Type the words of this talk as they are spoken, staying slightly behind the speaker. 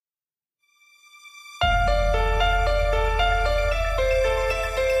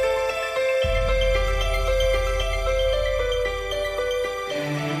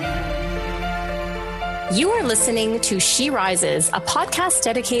You are listening to She Rises, a podcast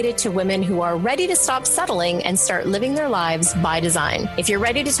dedicated to women who are ready to stop settling and start living their lives by design. If you're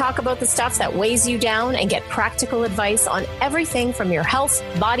ready to talk about the stuff that weighs you down and get practical advice on everything from your health,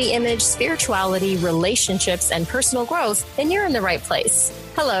 body image, spirituality, relationships, and personal growth, then you're in the right place.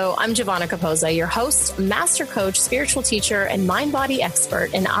 Hello, I'm Giovanna Capozza, your host, master coach, spiritual teacher, and mind-body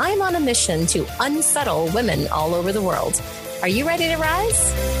expert, and I'm on a mission to unsettle women all over the world. Are you ready to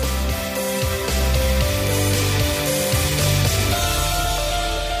rise?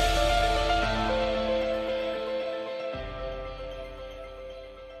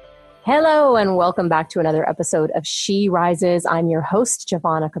 Hello, and welcome back to another episode of She Rises. I'm your host,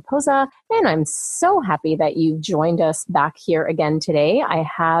 Giovanna Capozza, and I'm so happy that you've joined us back here again today. I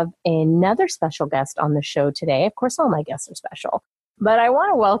have another special guest on the show today. Of course, all my guests are special, but I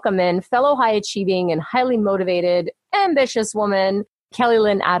want to welcome in fellow high-achieving and highly motivated, ambitious woman, Kelly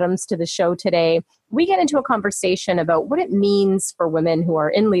Lynn Adams, to the show today. We get into a conversation about what it means for women who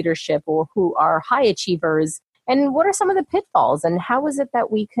are in leadership or who are high achievers. And what are some of the pitfalls, and how is it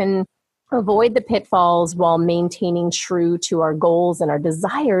that we can avoid the pitfalls while maintaining true to our goals and our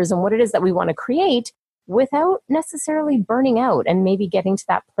desires and what it is that we want to create without necessarily burning out and maybe getting to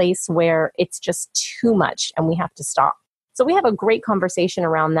that place where it's just too much and we have to stop. So we have a great conversation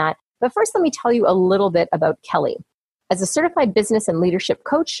around that. But first, let me tell you a little bit about Kelly. As a certified business and leadership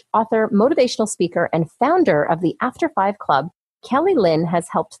coach, author, motivational speaker, and founder of the After 5 Club, Kelly Lynn has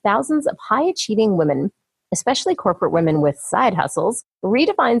helped thousands of high-achieving women, especially corporate women with side hustles,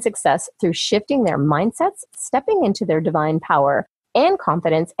 redefine success through shifting their mindsets, stepping into their divine power and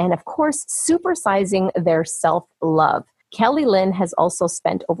confidence, and of course, supersizing their self-love. Kelly Lynn has also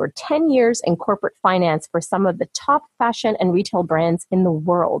spent over 10 years in corporate finance for some of the top fashion and retail brands in the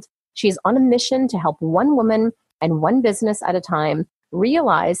world. She is on a mission to help one woman and one business at a time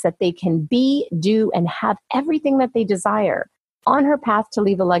realize that they can be, do, and have everything that they desire. On her path to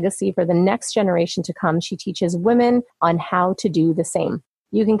leave a legacy for the next generation to come, she teaches women on how to do the same.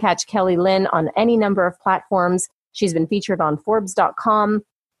 You can catch Kelly Lynn on any number of platforms. She's been featured on Forbes.com,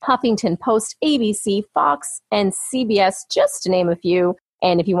 Huffington Post, ABC, Fox, and CBS, just to name a few.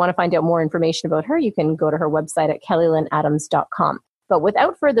 And if you want to find out more information about her, you can go to her website at kellylynnadams.com. But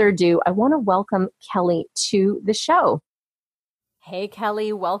without further ado, I want to welcome Kelly to the show. Hey,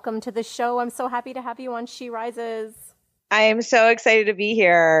 Kelly, welcome to the show. I'm so happy to have you on She Rises. I am so excited to be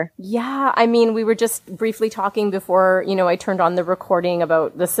here. Yeah, I mean, we were just briefly talking before, I turned on the recording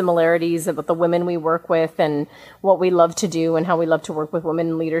about the similarities about the women we work with and what we love to do and how we love to work with women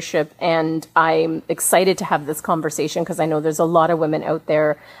in leadership. And I'm excited to have this conversation because I know there's a lot of women out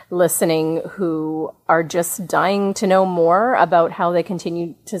there listening who are just dying to know more about how they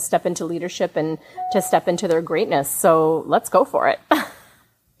continue to step into leadership and to step into their greatness. So let's go for it.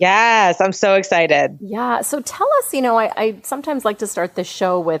 Yes, I'm so excited. Yeah. So tell us, I sometimes like to start the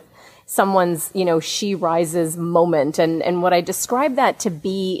show with someone's, She Rises moment. And what I describe that to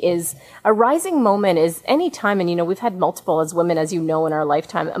be is a rising moment is any time, and, we've had multiple as women, as you know, in our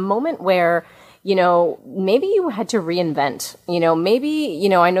lifetime, a moment where, maybe you had to reinvent,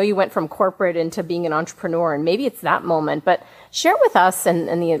 maybe, I know you went from corporate into being an entrepreneur and maybe it's that moment, but share with us and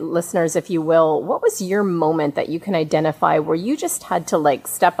the listeners, if you will, what was your moment that you can identify where you just had to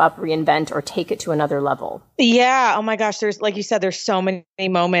step up, reinvent, or take it to another level? Yeah. Oh my gosh. There's, like you said, there's so many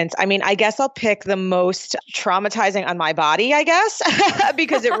moments. I mean, I guess I'll pick the most traumatizing on my body, I guess,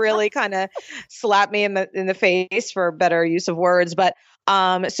 because it really kind of slapped me in the face, for better use of words. But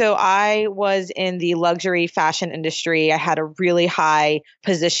so I was in the luxury fashion industry. I had a really high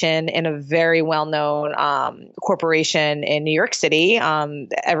position in a very well-known corporation in New York City.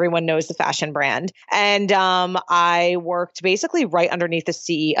 Everyone knows the fashion brand. And I worked basically right underneath the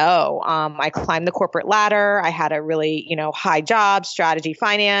CEO. I climbed the corporate ladder. I had a really, high job, strategy,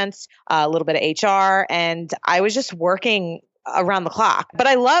 finance, a little bit of HR, and I was just working around the clock, but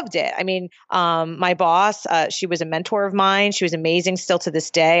I loved it. I mean, my boss, she was a mentor of mine. She was amazing still to this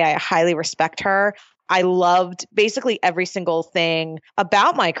day. I highly respect her. I loved basically every single thing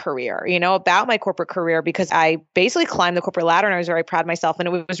about my career, about my corporate career, because I basically climbed the corporate ladder and I was very proud of myself. And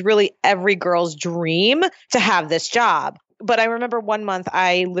it was really every girl's dream to have this job. But I remember one month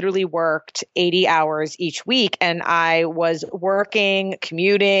I literally worked 80 hours each week, and I was working,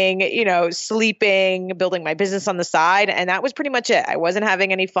 commuting, sleeping, building my business on the side. And that was pretty much it. I wasn't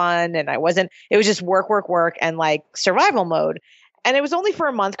having any fun, and it was just work, and survival mode. And it was only for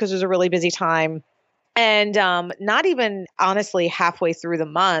a month because it was a really busy time. And not even honestly halfway through the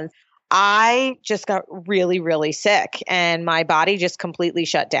month, I just got really, really sick and my body just completely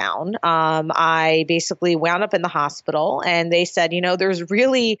shut down. I basically wound up in the hospital and they said, there's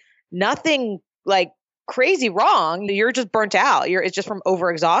really nothing like crazy wrong. You're just burnt out. It's just from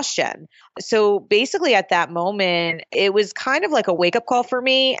overexhaustion. So basically at that moment, it was kind of like a wake up call for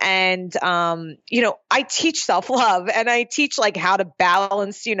me. And, I teach self-love and I teach like how to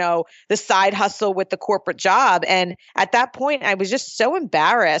balance, the side hustle with the corporate job. And at that point, I was just so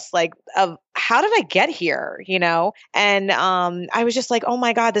embarrassed, like, of how did I get here? And I was just like, oh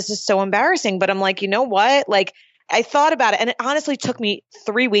my God, this is so embarrassing. But I'm like, you know what? Like, I thought about it and it honestly took me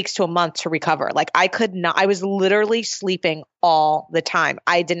 3 weeks to a month to recover. Like I could not, I was literally sleeping all the time.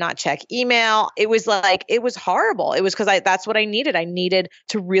 I did not check email. It was horrible. It was because that's what I needed. I needed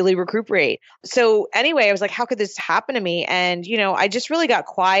to really recuperate. So anyway, I was like, how could this happen to me? And, I just really got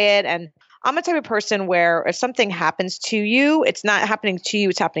quiet, and I'm a type of person where if something happens to you, it's not happening to you,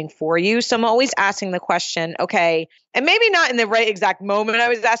 it's happening for you. So I'm always asking the question, okay, and maybe not in the right exact moment I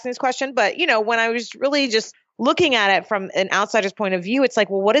was asking this question, but when I was really just looking at it from an outsider's point of view, it's like,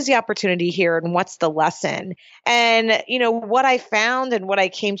 well, what is the opportunity here and what's the lesson? And, what I found and what I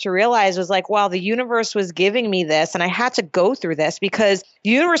came to realize was like, wow, the universe was giving me this and I had to go through this because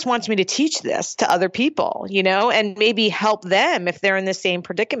the universe wants me to teach this to other people, and maybe help them if they're in the same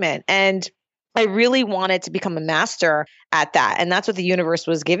predicament. And I really wanted to become a master at that. And that's what the universe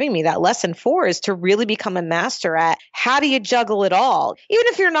was giving me that lesson for, is to really become a master at how do you juggle it all? Even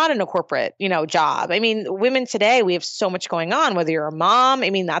if you're not in a corporate, job. I mean, women today, we have so much going on, whether you're a mom, I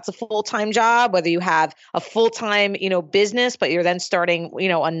mean, that's a full-time job, whether you have a full-time, business, but you're then starting,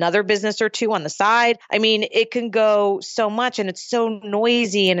 another business or two on the side. I mean, it can go so much and it's so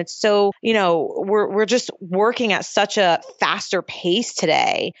noisy and it's so, we're just working at such a faster pace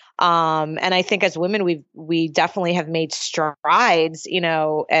today. And I think as women, we definitely have made strides,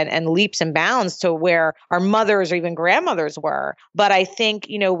 and leaps and bounds to where our mothers or even grandmothers were. But I think,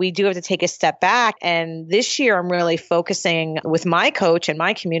 we do have to take a step back. And this year, I'm really focusing with my coach and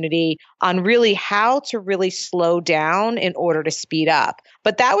my community on really how to really slow down in order to speed up.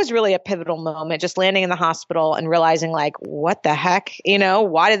 But that was really a pivotal moment, just landing in the hospital and realizing like, what the heck,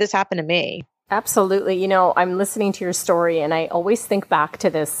 why did this happen to me? Absolutely. I'm listening to your story and I always think back to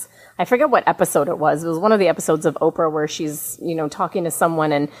this. I forget what episode it was. It was one of the episodes of Oprah where she's, talking to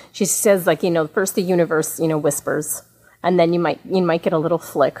someone and she says like, first the universe, whispers, and then you might get a little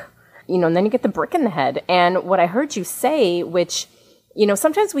flick, and then you get the brick in the head. And what I heard you say, which,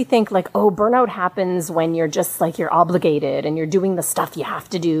 sometimes we think like, oh, burnout happens when you're just like, you're obligated and you're doing the stuff you have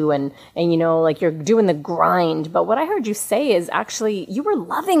to do and like you're doing the grind. But what I heard you say is actually you were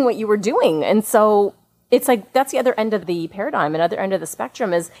loving what you were doing. And so it's like, that's the other end of the paradigm and other end of the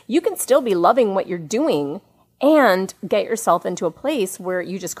spectrum is you can still be loving what you're doing and get yourself into a place where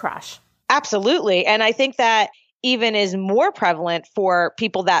you just crash. Absolutely. And I think that even is more prevalent for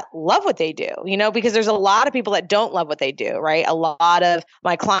people that love what they do, because there's a lot of people that don't love what they do, right? A lot of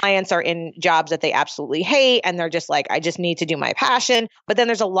my clients are in jobs that they absolutely hate and they're just like, I just need to do my passion. But then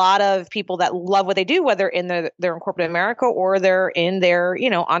there's a lot of people that love what they do, whether they're in corporate America or they're in their,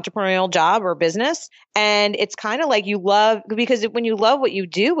 entrepreneurial job or business. And it's kind of like you love, because when you love what you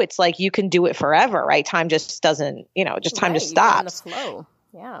do, it's like you can do it forever, right? Time just doesn't, time just stops. You're on the flow.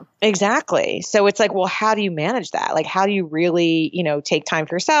 Yeah, exactly. So it's like, well, how do you manage that? Like, how do you really, take time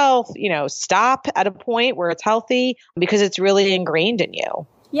for yourself, stop at a point where it's healthy because it's really ingrained in you.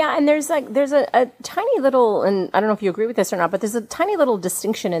 Yeah. And there's a tiny little, and I don't know if you agree with this or not, but there's a tiny little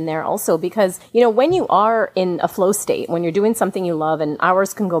distinction in there also because, when you are in a flow state, when you're doing something you love and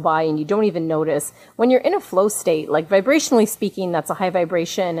hours can go by and you don't even notice, when you're in a flow state, like vibrationally speaking, that's a high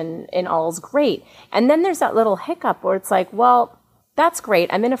vibration and all's great. And then there's that little hiccup where it's like, well, that's great.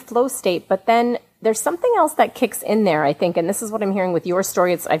 I'm in a flow state, but then there's something else that kicks in there, I think. And this is what I'm hearing with your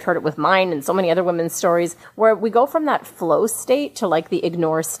story. I've heard it with mine and so many other women's stories where we go from that flow state to like the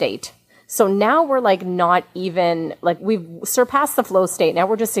ignore state. So now we're like not even like we've surpassed the flow state. Now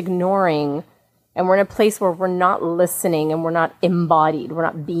we're just ignoring and we're in a place where we're not listening and we're not embodied. We're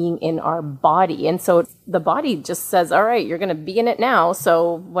not being in our body. And so the body just says, all right, you're going to be in it now.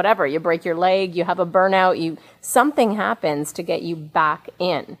 So whatever, you break your leg, you have a burnout, something happens to get you back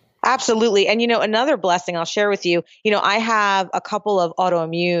in. Absolutely. And, another blessing I'll share with you, I have a couple of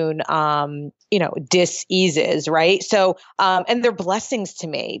autoimmune, diseases, right? So, and they're blessings to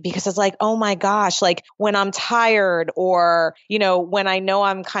me because it's like, oh my gosh, like when I'm tired or, when I know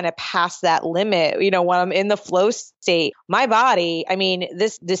I'm kind of past that limit, when I'm in the flow state, my body, I mean,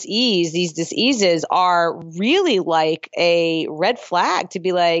 these diseases are really like a red flag to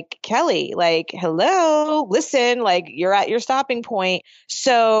be like, Kelly, like, hello, listen, like you're at your stopping point.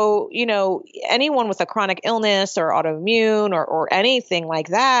 So so, anyone with a chronic illness or autoimmune or anything like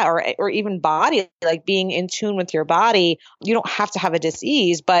that, or even body, like being in tune with your body, you don't have to have a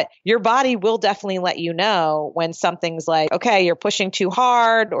disease, but your body will definitely let you know when something's like, okay, you're pushing too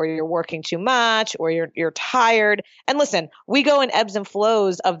hard, or you're working too much, or you're tired. And listen, we go in ebbs and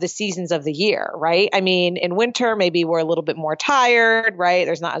flows of the seasons of the year, right? I mean, in winter, maybe we're a little bit more tired, right?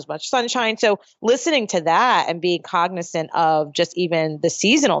 There's not as much sunshine. So listening to that and being cognizant of just even the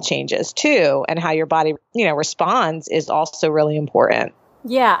seasonal changes too, and how your body, responds is also really important.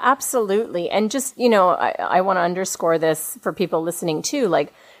 Yeah, absolutely. And just, I want to underscore this for people listening too,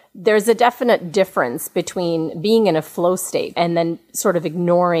 like there's a definite difference between being in a flow state and then sort of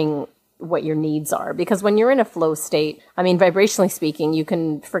ignoring what your needs are. Because when you're in a flow state, I mean, vibrationally speaking, you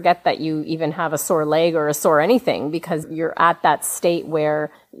can forget that you even have a sore leg or a sore anything, because you're at that state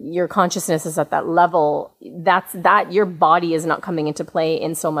where your consciousness is at that level. That your body is not coming into play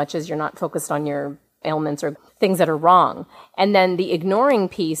in so much as you're not focused on your ailments or things that are wrong. And then the ignoring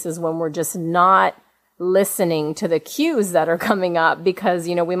piece is when we're just not listening to the cues that are coming up, because,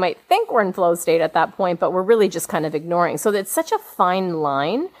 we might think we're in flow state at that point, but we're really just kind of ignoring. So it's such a fine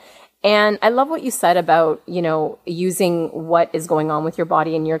line. And I love what you said about, using what is going on with your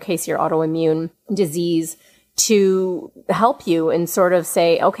body, in your case, your autoimmune disease, to help you and sort of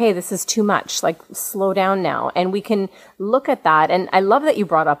say, okay, this is too much, like slow down now. And we can look at that. And I love that you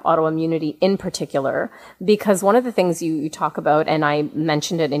brought up autoimmunity in particular, because one of the things you talk about, and I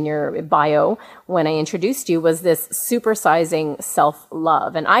mentioned it in your bio when I introduced you, was this supersizing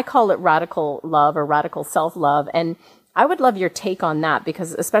self-love. And I call it radical love or radical self-love. And I would love your take on that,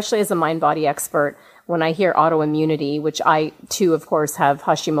 because especially as a mind-body expert, when I hear autoimmunity, which I too, of course, have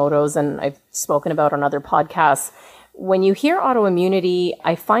Hashimoto's and I've spoken about on other podcasts, when you hear autoimmunity,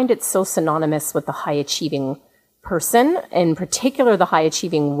 I find it so synonymous with the high-achieving person, in particular the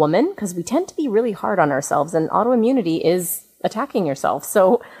high-achieving woman, because we tend to be really hard on ourselves, and autoimmunity is attacking yourself.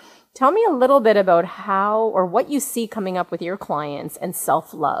 So tell me a little bit about how or what you see coming up with your clients and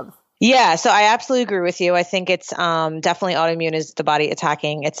self-love. Yeah, so I absolutely agree with you. I think it's definitely autoimmune is the body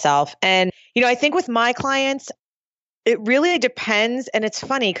attacking itself. And, I think with my clients, it really depends. And it's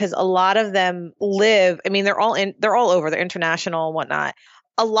funny because a lot of them live, I mean, they're all over, they're international and whatnot.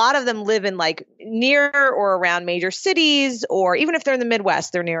 A lot of them live in like near or around major cities, or even if they're in the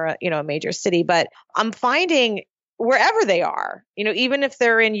Midwest, they're near a major city. But I'm finding wherever they are, even if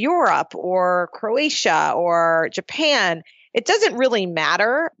they're in Europe or Croatia or Japan, it doesn't really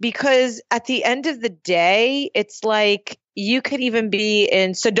matter, because at the end of the day, it's like you could even be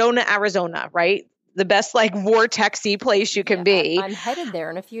in Sedona, Arizona, right? The best like vortexy place you can be. I'm headed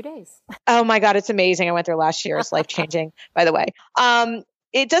there in a few days. Oh my God, it's amazing. I went there last year. It's life-changing, by the way.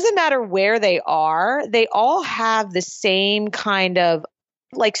 It doesn't matter where they are. They all have the same kind of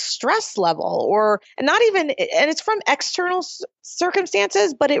like stress level, and not even, and it's from external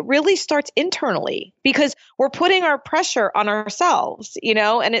circumstances, but it really starts internally, because we're putting our pressure on ourselves,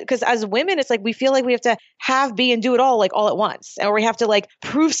 and because as women, it's like, we feel like we have to be and do it all, like all at once. Or we have to like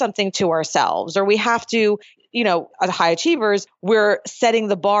prove something to ourselves, or we have to, as high achievers, we're setting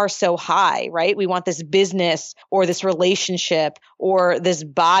the bar so high, right? We want this business or this relationship or this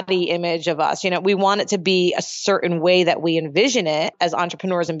body image of us. We want it to be a certain way that we envision it as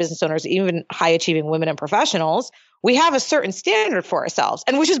entrepreneurs and business owners, even high achieving women and professionals. We have a certain standard for ourselves,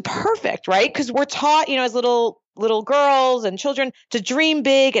 and which is perfect, right? Because we're taught, as little girls and children, to dream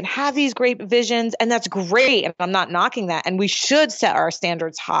big and have these great visions. And that's great. And I'm not knocking that. And we should set our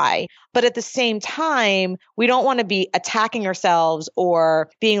standards high. But at the same time, we don't want to be attacking ourselves or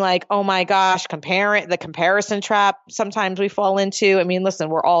being like, oh my gosh, the comparison trap sometimes we fall into. I mean, listen,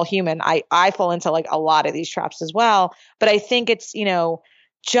 we're all human. I fall into like a lot of these traps as well. But I think it's,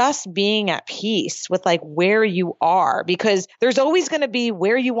 just being at peace with like where you are, because there's always going to be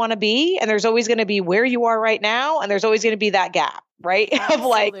where you want to be, and there's always going to be where you are right now. And there's always going to be that gap, right? Of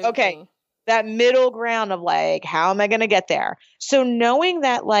like, okay, that middle ground of like, how am I going to get there? So knowing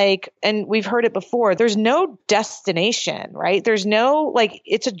that, like, and we've heard it before, there's no destination, right? There's no, like,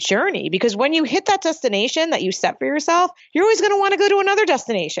 it's a journey, because when you hit that destination that you set for yourself, you're always going to want to go to another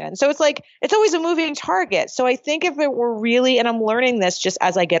destination. So it's like, it's always a moving target. So I think if it were really, and I'm learning this just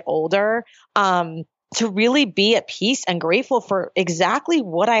as I get older, to really be at peace and grateful for exactly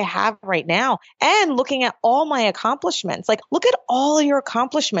what I have right now, and looking at all my accomplishments. Like, look at all your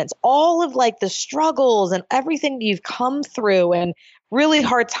accomplishments, all of like the struggles and everything you've come through, and really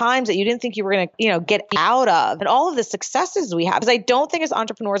hard times that you didn't think you were going to, get out of, and all of the successes we have. Because I don't think as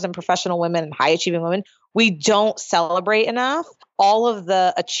entrepreneurs and professional women and high achieving women, we don't celebrate enough all of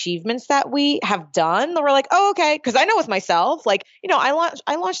the achievements that we have done. We're like, oh, okay. Cause I know with myself, like, I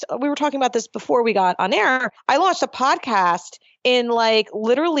launched, we were talking about this before we got on air. I launched a podcast in like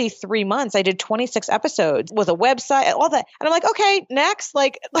literally 3 months. I did 26 episodes with a website, all that. And I'm like, okay, next,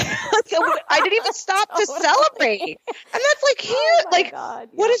 like, I didn't even stop to celebrate. And that's like huge. Oh like, God,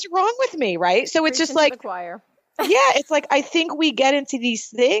 yeah. What is wrong with me? Right. So it's just like, yeah, it's like, I think we get into these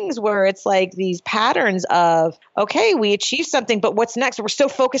things where it's like these patterns of, okay, we achieved something, but what's next? We're so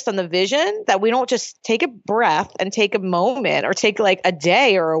focused on the vision that we don't just take a breath and take a moment or take like a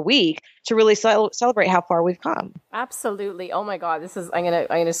day or a week to really celebrate how far we've come. Absolutely. Oh my God.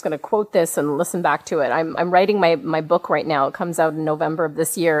 I'm just gonna quote this and listen back to it. I'm writing my book right now. It comes out in November of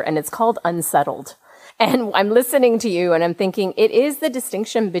this year, and it's called Unsettled. And I'm listening to you and I'm thinking it is the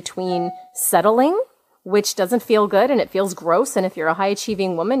distinction between settling, which doesn't feel good and it feels gross. And if you're a high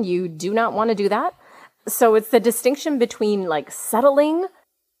achieving woman, you do not want to do that. So it's the distinction between like settling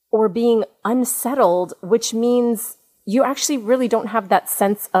or being unsettled, which means you actually really don't have that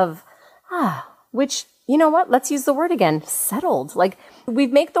sense of, which, you know what? Let's use the word again, settled. Like we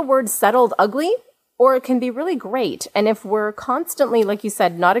make the word settled ugly, or it can be really great. And if we're constantly, like you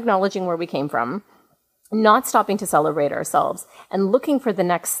said, not acknowledging where we came from, not stopping to celebrate ourselves and looking for the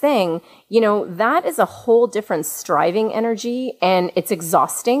next thing, that is a whole different striving energy, and it's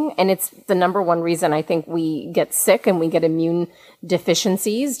exhausting. And it's the number one reason I think we get sick and we get immune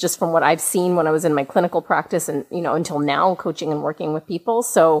deficiencies, just from what I've seen when I was in my clinical practice and, until now, coaching and working with people.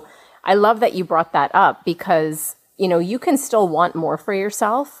 So I love that you brought that up because, you can still want more for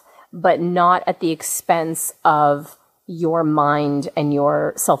yourself, but not at the expense of your mind and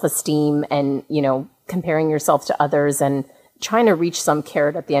your self-esteem and, comparing yourself to others and trying to reach some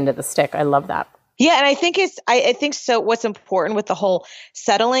carrot at the end of the stick. I love that. Yeah. And I think I think so. What's important with the whole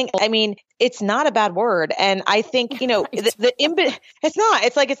settling, I mean, it's not a bad word. And I think, it's not,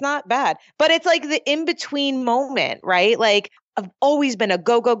 it's not bad, but it's like the in-between moment, right? Like I've always been a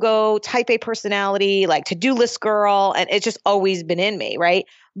go type A personality, like to-do list girl. And it's just always been in me. Right.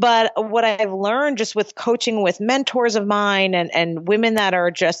 But what I've learned just with coaching with mentors of mine and women that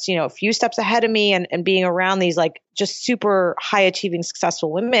are just, a few steps ahead of me and being around these like just super high achieving successful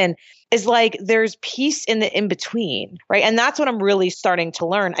women is like there's peace in the in between, right? And that's what I'm really starting to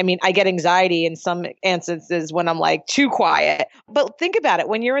learn. I mean, I get anxiety in some instances when I'm like too quiet, but think about it.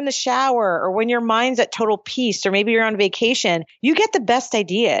 When you're in the shower or when your mind's at total peace, or maybe you're on vacation, you get the best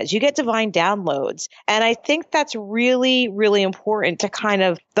ideas, you get divine downloads. And I think that's really, really important to kind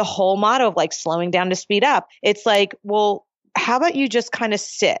of the whole motto of like slowing down to speed up. It's like, well, how about you just kind of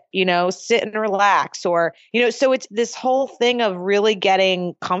sit and relax, or, so it's this whole thing of really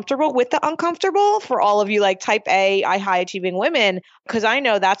getting comfortable with the uncomfortable for all of you, like type A, high achieving women, because I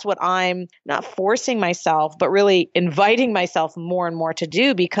know that's what I'm not forcing myself, but really inviting myself more and more to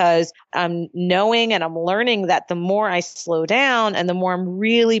do, because I'm knowing and I'm learning that the more I slow down and the more I'm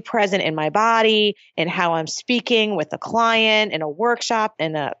really present in my body and how I'm speaking with a client in a workshop,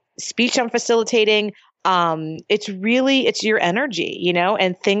 in a speech I'm facilitating, it's your energy,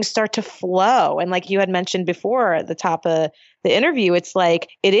 and things start to flow. And like you had mentioned before at the top of the interview, it's like,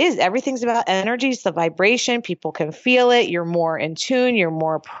 everything's about energy. It's the vibration. People can feel it. You're more in tune. You're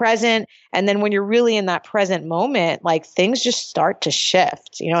more present. And then when you're really in that present moment, like things just start to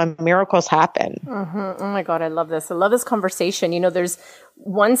shift, and miracles happen. Mm-hmm. Oh my God. I love this. I love this conversation. There's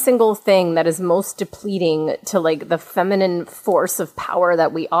one single thing that is most depleting to like the feminine force of power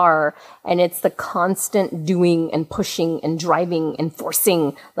that we are. And it's the constant doing and pushing and driving and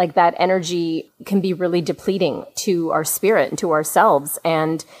forcing. Like that energy can be really depleting to our spirit and to ourselves.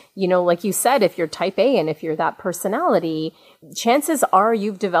 And, like you said, if you're type A and if you're that personality, chances are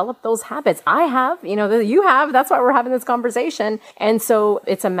you've developed those habits. I have, you have, that's why we're having this conversation. And so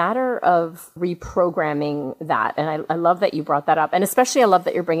it's a matter of reprogramming that. And I love that you brought that up. And especially I love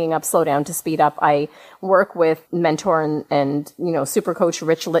that you're bringing up slow down to speed up. I work with mentor and super coach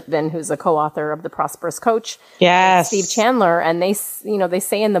Rich Litvin, who's a co-author of The Prosperous Coach. Yes. Steve Chandler. And they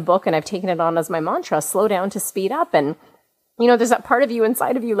say in the book, and I've taken it on as my mantra, slow down to speed up. And there's that part of you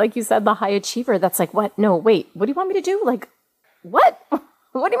inside of you, like you said, the high achiever that's like, what? No, wait, what do you want me to do? Like, what?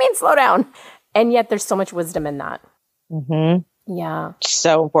 What do you mean slow down? And yet there's so much wisdom in that. Mm-hmm. Yeah.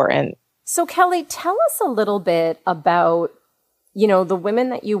 So important. So Kelly, tell us a little bit about, the women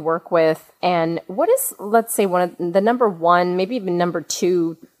that you work with, and what is, let's say, one of the number one, maybe even number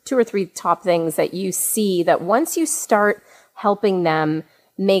two or three top things that you see that once you start helping them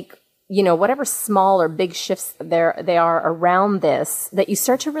make, whatever small or big shifts they are around this, that you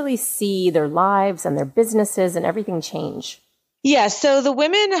start to really see their lives and their businesses and everything change? Yeah. So the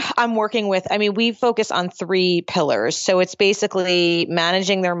women I'm working with, I mean, we focus on three pillars. So it's basically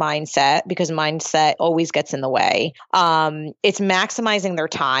managing their mindset because mindset always gets in the way. It's maximizing their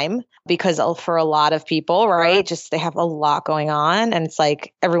time because for a lot of people, right, just they have a lot going on and it's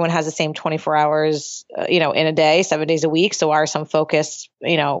like everyone has the same 24 hours, in a day, 7 days a week. So why are some focused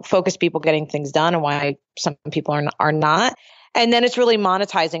people getting things done and why some people are not? And then it's really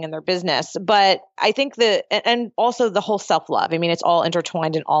monetizing in their business. But I think and also the whole self love. I mean, it's all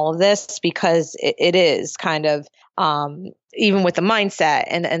intertwined in all of this because it is kind of, even with the mindset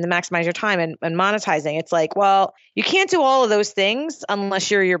and the maximize your time and monetizing, it's like, well, you can't do all of those things unless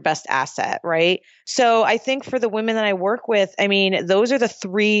you're your best asset, right? So I think for the women that I work with, I mean, those are the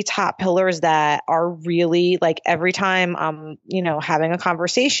three top pillars that are really like every time having a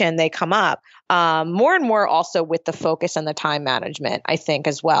conversation, they come up. More and more also with the focus and the time management, I think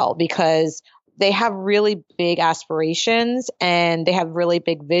as well, because they have really big aspirations and they have really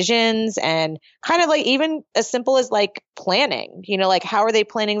big visions and kind of like even as simple as like planning, like how are they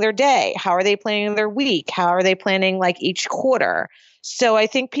planning their day? How are they planning their week? How are they planning like each quarter? So I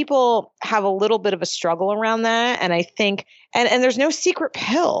think people have a little bit of a struggle around that. And I think, and there's no secret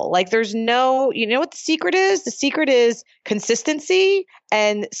pill. Like there's no, you know what the secret is? The secret is consistency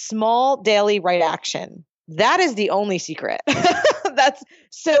and small daily right action. That is the only secret.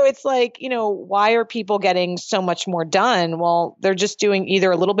 So it's like, why are people getting so much more done? Well, they're just doing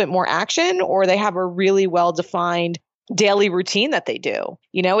either a little bit more action or they have a really well-defined daily routine that they do.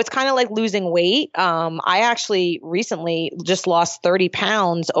 It's kind of like losing weight. I actually recently just lost 30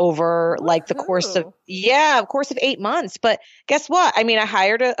 pounds over like the course of 8 months. But guess what? I mean, I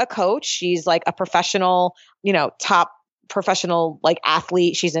hired a coach. She's like a professional, top professional like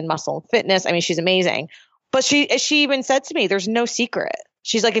athlete. She's in muscle and fitness. I mean, she's amazing. But she even said to me, there's no secret.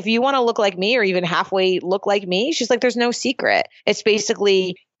 She's like, if you want to look like me or even halfway look like me, she's like, there's no secret. It's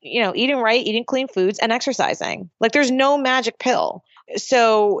basically, eating right, eating clean foods and exercising. Like there's no magic pill.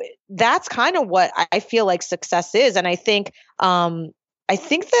 So that's kind of what I feel like success is. And I think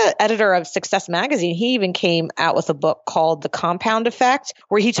the editor of Success Magazine, he even came out with a book called The Compound Effect,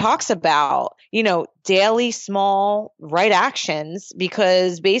 where he talks about, daily small right actions,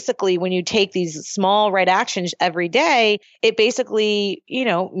 because basically when you take these small right actions every day, it basically,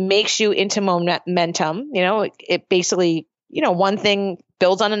 makes you into momentum. It basically, one thing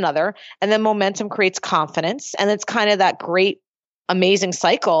builds on another, and then momentum creates confidence. And it's kind of that great, amazing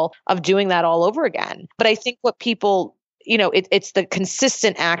cycle of doing that all over again. But I think what people it's the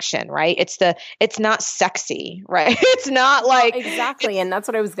consistent action, right? It's not sexy, right? It's not like exactly. And that's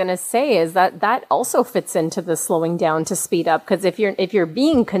what I was going to say is that also fits into the slowing down to speed up. Because if you're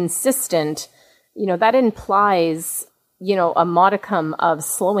being consistent, that implies, a modicum of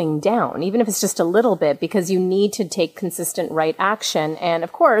slowing down, even if it's just a little bit, because you need to take consistent right action. And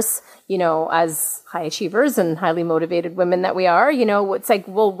of course, as high achievers and highly motivated women that we are, it's like,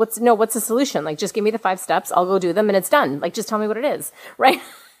 well, what's the solution? Like, just give me the 5 steps. I'll go do them and it's done. Like, just tell me what it is. Right.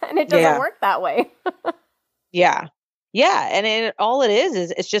 And it doesn't work that way. Yeah. Yeah. And all it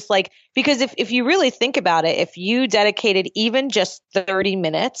is it's just like, because if you really think about it, if you dedicated even just 30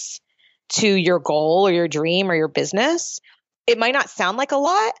 minutes to your goal or your dream or your business, it might not sound like a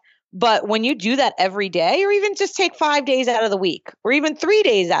lot, but when you do that every day, or even just take 5 days out of the week, or even 3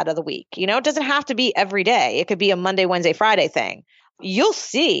 days out of the week, it doesn't have to be every day. It could be a Monday, Wednesday, Friday thing. You'll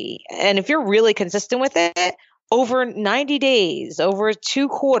see. And if you're really consistent with it, over 90 days, over 2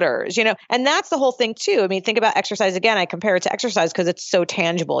 quarters, and that's the whole thing too. I mean, think about exercise again. I compare it to exercise because it's so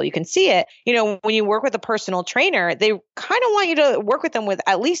tangible. You can see it. When you work with a personal trainer, they kind of want you to work with them with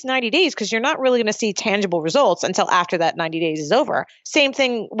at least 90 days because you're not really going to see tangible results until after that 90 days is over. Same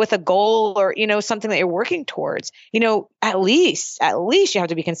thing with a goal or, something that you're working towards, at least you have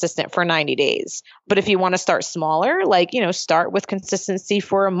to be consistent for 90 days. But if you want to start smaller, like, start with consistency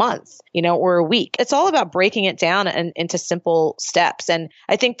for a month, or a week. It's all about breaking it down and into simple steps. And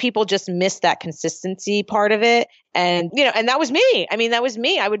I think people just miss that consistency part of it. And, and that was me. I mean, that was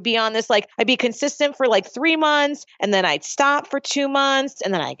me. I would be on this, like, I'd be consistent for like 3 months and then I'd stop for 2 months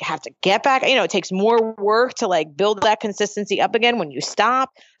and then I have to get back. It takes more work to like build that consistency up again when you stop.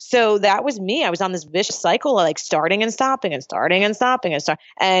 So that was me. I was on this vicious cycle of like starting and stopping and starting and stopping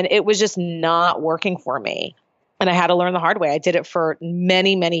and it was just not working for me. And I had to learn the hard way. I did it for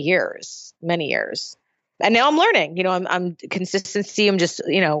many, many years. And now I'm learning, I'm consistency. I'm just,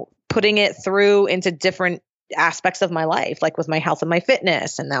 putting it through into different aspects of my life, like with my health and my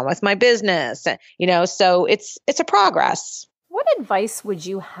fitness and now with my business, so it's a progress. What advice would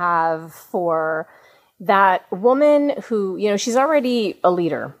you have for, that woman who, she's already a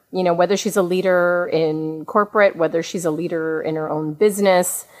leader, whether she's a leader in corporate, whether she's a leader in her own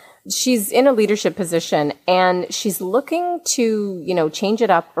business, she's in a leadership position and she's looking to, change it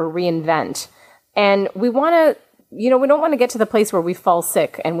up or reinvent. And we want to, we don't want to get to the place where we fall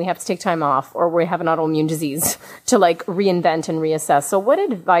sick and we have to take time off or we have an autoimmune disease to like reinvent and reassess. So what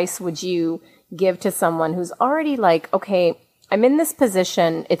advice would you give to someone who's already like, okay, I'm in this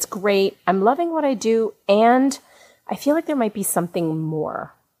position. It's great. I'm loving what I do. And I feel like there might be something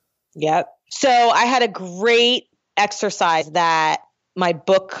more. Yep. So I had a great exercise that my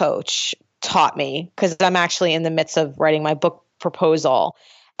book coach taught me because I'm actually in the midst of writing my book proposal.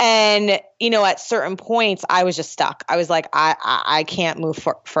 And, at certain points, I was just stuck. I was like, I can't move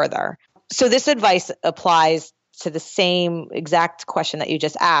further. So this advice applies to the same exact question that you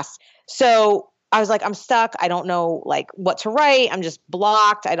just asked. So I was like, I'm stuck. I don't know like what to write. I'm just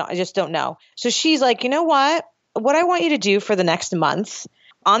blocked. I just don't know. So she's like, you know what I want you to do for the next month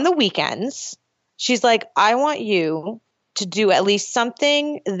on the weekends, she's like, I want you to do at least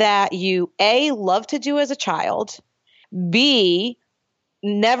something that you A, love to do as a child, B,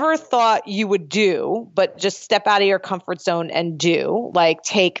 never thought you would do, but just step out of your comfort zone and do, like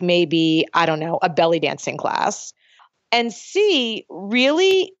take maybe, I don't know, a belly dancing class, and C,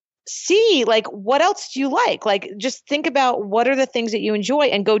 really see like what else do you like just think about what are the things that you enjoy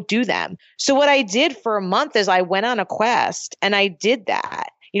and go do them. So what I did for a month is I went on a quest and I did that.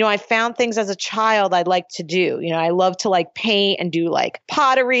 I found things as a child I'd like to do. I love to like paint and do like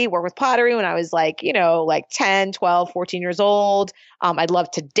pottery, work with pottery when I was like, like 10, 12, 14 years old. I'd love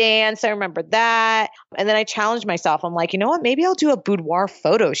to dance. I remember that. And then I challenged myself. I'm like, you know what? Maybe I'll do a boudoir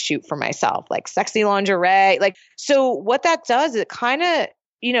photo shoot for myself, like sexy lingerie. So what that does, it kind of,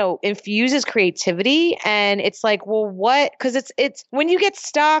 infuses creativity. And it's like, well, what? Because it's when you get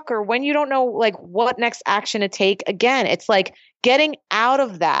stuck or when you don't know like what next action to take, again, it's like getting out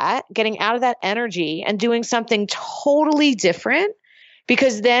of that energy and doing something totally different.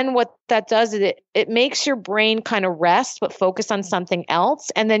 Because then what that does is it makes your brain kind of rest, but focus on something else.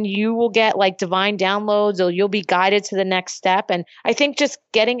 And then you will get like divine downloads or you'll be guided to the next step. And I think just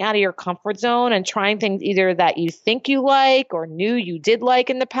getting out of your comfort zone and trying things either that you think you like or knew you did like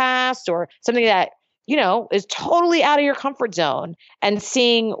in the past or something that, is totally out of your comfort zone and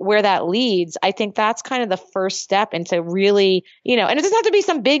seeing where that leads. I think that's kind of the first step into really, and it doesn't have to be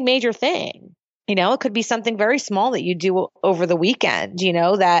some big major thing. It could be something very small that you do over the weekend,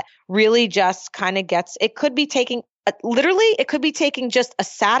 that really just kind of it could be taking just a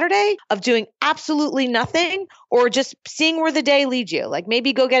Saturday of doing absolutely nothing or just seeing where the day leads you. Like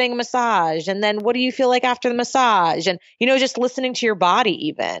maybe go getting a massage and then what do you feel like after the massage? And, just listening to your body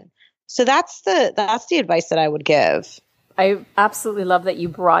even. So that's the advice that I would give. I absolutely love that you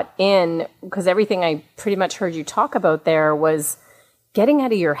brought in, because everything I pretty much heard you talk about there was getting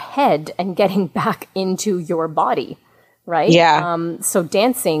out of your head and getting back into your body, right? Yeah. So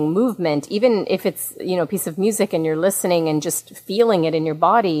dancing, movement, even if it's, a piece of music and you're listening and just feeling it in your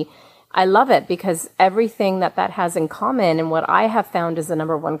body, I love it because everything that has in common and what I have found is the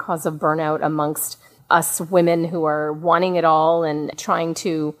number one cause of burnout amongst us women who are wanting it all and trying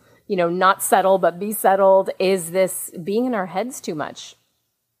to, not settle, but be settled is this being in our heads too much.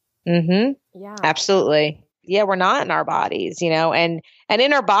 Mm-hmm. Yeah. Absolutely. Yeah, we're not in our bodies, and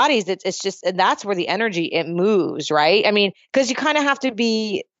in our bodies, it's just, and that's where the energy, it moves, right? I mean, because you kind of have to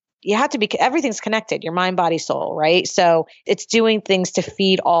be, everything's connected, your mind, body, soul, right? So it's doing things to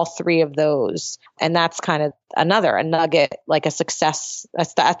feed all three of those. And that's kind of a nugget, like a success.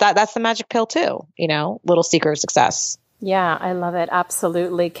 That's the magic pill too, little secret of success. Yeah, I love it.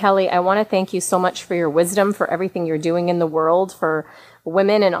 Absolutely. Kelly, I want to thank you so much for your wisdom, for everything you're doing in the world, for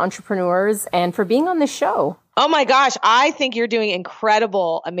women and entrepreneurs, and for being on the show. Oh my gosh, I think you're doing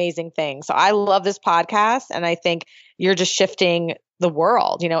incredible, amazing things. So I love this podcast and I think you're just shifting the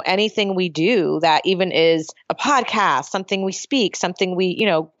world. Anything we do that even is a podcast, something we speak, something we,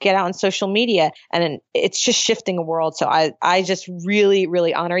 get out on social media, and it's just shifting the world. So I just really,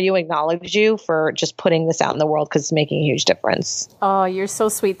 really honor you, acknowledge you for just putting this out in the world because it's making a huge difference. Oh, you're so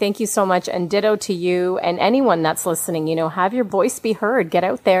sweet. Thank you so much. And ditto to you and anyone that's listening, have your voice be heard, get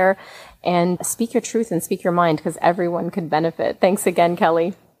out there and speak your truth and speak your mind because everyone could benefit. Thanks again,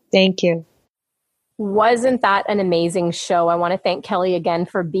 Kelly. Thank you. Wasn't that an amazing show? I want to thank Kelly again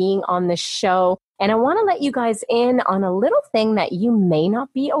for being on the show. And I want to let you guys in on a little thing that you may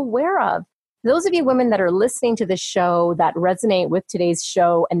not be aware of. Those of you women that are listening to this show that resonate with today's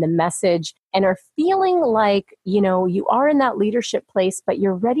show and the message and are feeling like, you are in that leadership place, but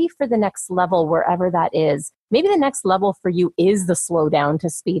you're ready for the next level, wherever that is. Maybe the next level for you is the slow down to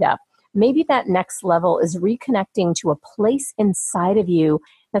speed up. Maybe that next level is reconnecting to a place inside of you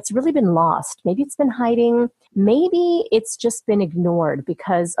that's really been lost. Maybe it's been hiding. Maybe it's just been ignored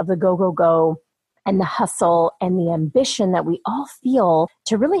because of the go, go, go and the hustle and the ambition that we all feel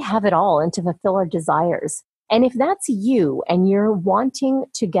to really have it all and to fulfill our desires. And if that's you and you're wanting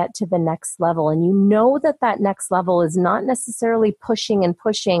to get to the next level and you know that that next level is not necessarily pushing and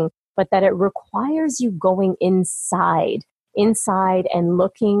pushing, but that it requires you going inside and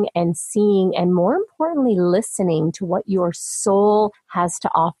looking and seeing, and more importantly, listening to what your soul has to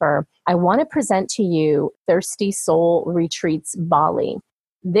offer, I want to present to you Thirsty Soul Retreats Bali.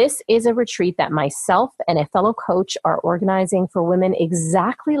 This is a retreat that myself and a fellow coach are organizing for women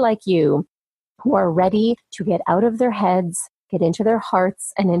exactly like you who are ready to get out of their heads, get into their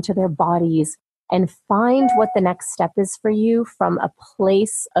hearts and into their bodies, and find what the next step is for you from a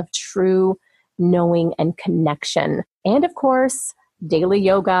place of true knowing and connection. And of course, daily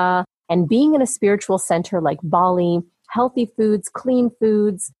yoga and being in a spiritual center like Bali, healthy foods, clean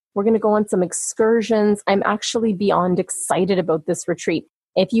foods. We're going to go on some excursions. I'm actually beyond excited about this retreat.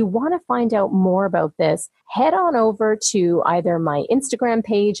 If you want to find out more about this, head on over to either my Instagram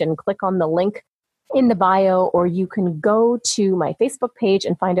page and click on the link in the bio, or you can go to my Facebook page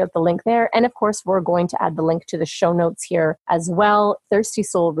and find out the link there. And of course, we're going to add the link to the show notes here as well.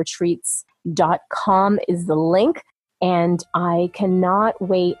 ThirstySoulRetreats.com is the link. And I cannot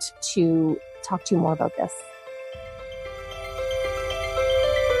wait to talk to you more about this.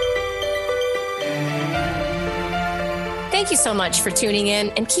 Thank you so much for tuning in,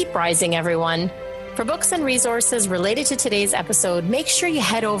 and keep rising, everyone. For books and resources related to today's episode, make sure you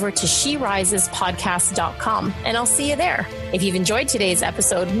head over to SheRisesPodcast.com, and I'll see you there. If you've enjoyed today's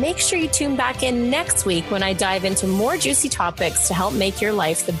episode, make sure you tune back in next week when I dive into more juicy topics to help make your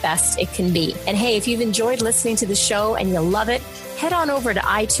life the best it can be. And hey, if you've enjoyed listening to the show and you love it, head on over to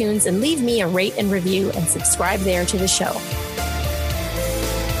iTunes and leave me a rate and review and subscribe there to the show.